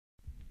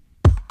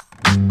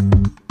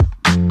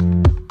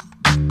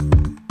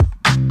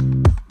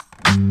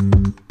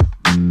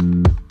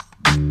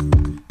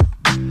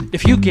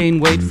If you gain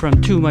weight from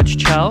too much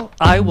chow,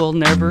 I will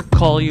never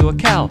call you a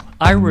cow.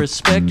 I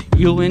respect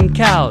you and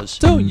cows.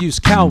 Don't use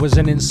cow as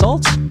an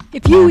insult.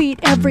 If you eat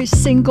every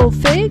single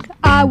fig,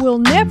 I will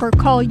never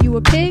call you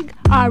a pig.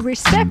 I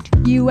respect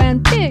you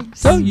and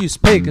pigs. Don't use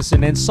pig as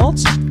an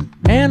insult.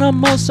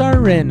 Animals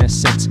are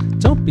innocent.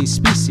 Don't be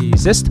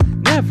speciesist.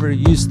 Never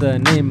use the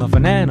name of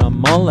an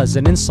animal as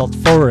an insult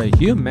for a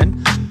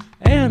human.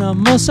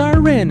 Animals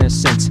are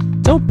innocent.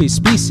 Don't be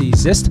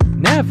speciesist.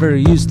 Never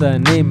use the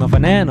name of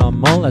an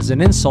animal as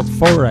an insult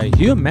for a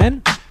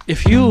human.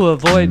 If you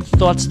avoid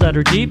thoughts that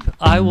are deep,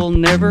 I will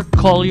never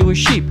call you a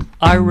sheep.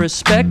 I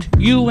respect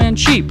you and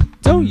sheep.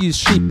 Don't use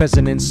sheep as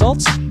an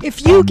insult.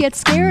 If you get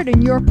scared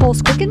and your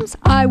pulse quickens,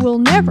 I will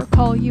never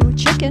call you a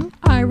chicken.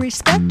 I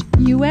respect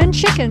you and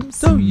chickens.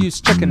 Don't use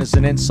chicken as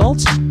an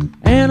insult.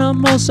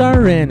 Animals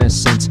are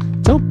innocent.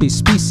 Don't be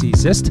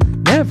speciesist.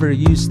 Never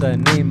use the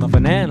name of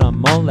an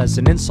animal as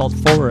an insult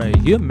for a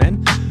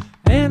human.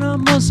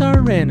 Animals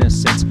are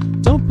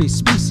innocent. Don't be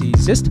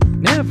speciesist.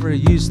 Never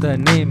use the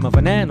name of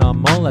an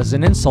animal as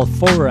an insult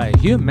for a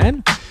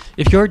human.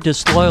 If you're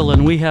disloyal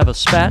and we have a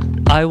spat,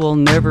 I will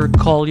never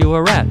call you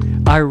a rat.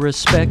 I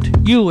respect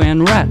you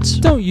and rats.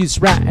 Don't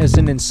use rat as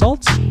an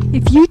insult.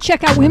 If you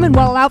check out women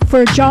while out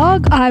for a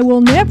jog, I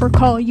will never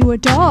call you a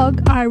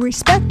dog. I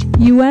respect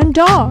you and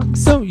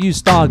dogs. Don't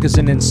use dog as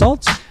an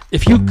insult.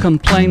 If you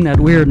complain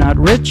that we're not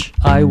rich,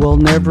 I will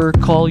never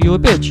call you a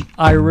bitch.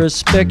 I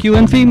respect you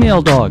and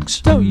female dogs.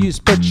 Don't use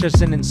bitch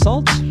as an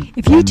insult.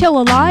 If you tell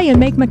a lie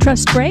and make my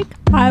trust break,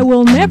 I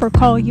will never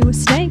call you a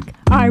snake.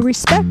 I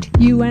respect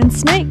you and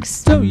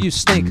snakes. Don't use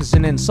snake as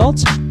an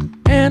insult.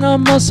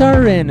 Animals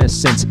are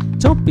innocent.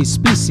 Don't be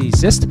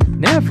speciesist.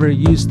 Never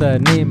use the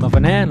name of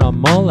an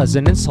animal as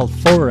an insult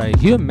for a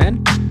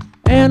human.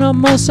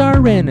 Animals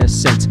are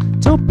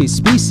innocent. Don't be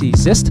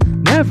speciesist.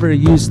 Never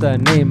use the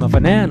name of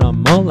an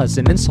animal as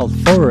an insult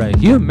for a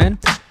human.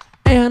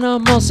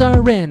 Animals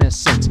are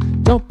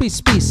innocent. Don't be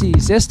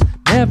speciesist.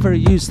 Never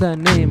use the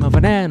name of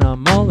an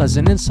animal as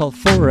an insult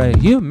for a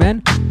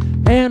human.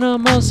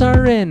 Animals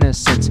are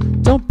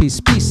innocent. Don't be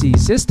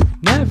speciesist.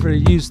 Never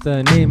use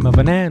the name of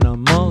an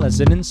animal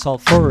as an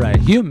insult for a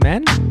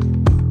human.